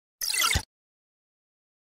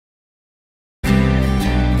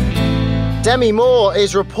Demi Moore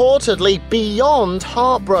is reportedly beyond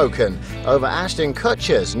heartbroken over Ashton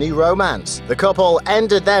Kutcher's new romance. The couple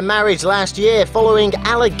ended their marriage last year following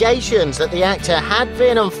allegations that the actor had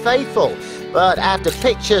been unfaithful. But after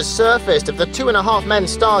pictures surfaced of the Two and a Half Men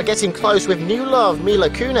star getting close with new love Mila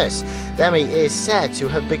Kunis, Demi is said to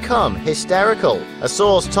have become hysterical. A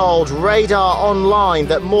source told Radar Online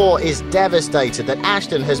that Moore is devastated that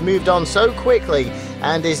Ashton has moved on so quickly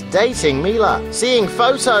and is dating Mila. Seeing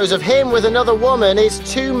photos of him with another woman is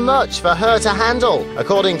too much for her to handle.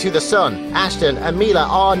 According to The Sun, Ashton and Mila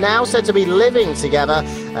are now said to be living together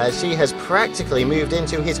as she has practically moved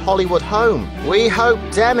into his Hollywood home. We hope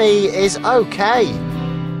Demi is okay.